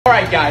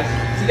Alright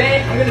guys,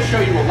 today I'm going to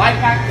show you a life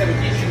hack that will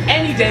get you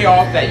any day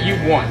off that you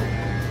want.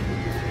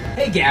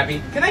 Hey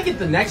Gabby, can I get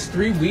the next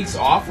 3 weeks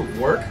off of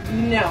work?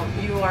 No,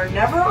 you are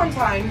never on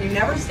time, you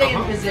never stay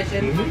in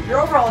position, you're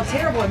overall a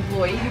terrible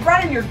employee, you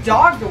brought in your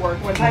dog to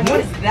work one time,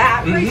 what is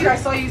that? Pretty sure I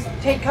saw you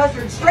take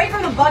custard straight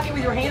from the bucket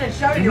with your hand and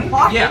shove it in your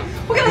pocket. Yeah.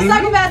 What kind of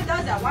psychopath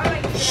does that? Why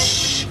would I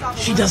Shh,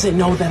 she doesn't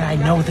know that I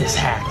know this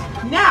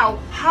hack. Now,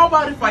 how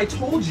about if I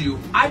told you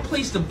I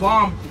placed a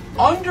bomb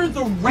under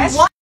the rest